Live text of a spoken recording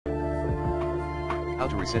How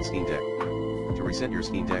to reset Steam Deck. To reset your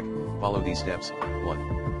Steam Deck, follow these steps.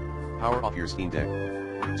 1. Power off your Steam Deck.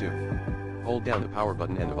 2. Hold down the power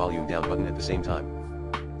button and the volume down button at the same time.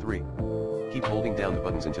 3. Keep holding down the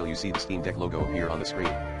buttons until you see the Steam Deck logo appear on the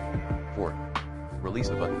screen. 4. Release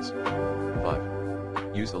the buttons.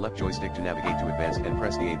 5. Use the left joystick to navigate to advanced and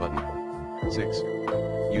press the A button. 6.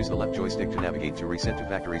 Use the left joystick to navigate to reset to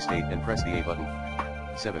factory state and press the A button.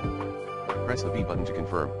 7. Press the B button to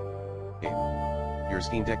confirm. 8. Your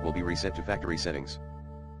Steam Deck will be reset to factory settings.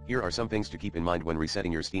 Here are some things to keep in mind when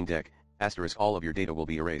resetting your Steam Deck. * all of your data will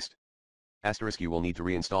be erased. * you will need to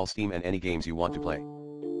reinstall Steam and any games you want to play.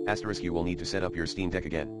 * you will need to set up your Steam Deck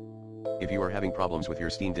again. If you are having problems with your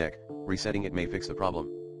Steam Deck, resetting it may fix the problem.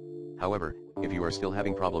 However, if you are still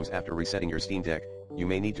having problems after resetting your Steam Deck, you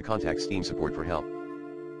may need to contact Steam support for help.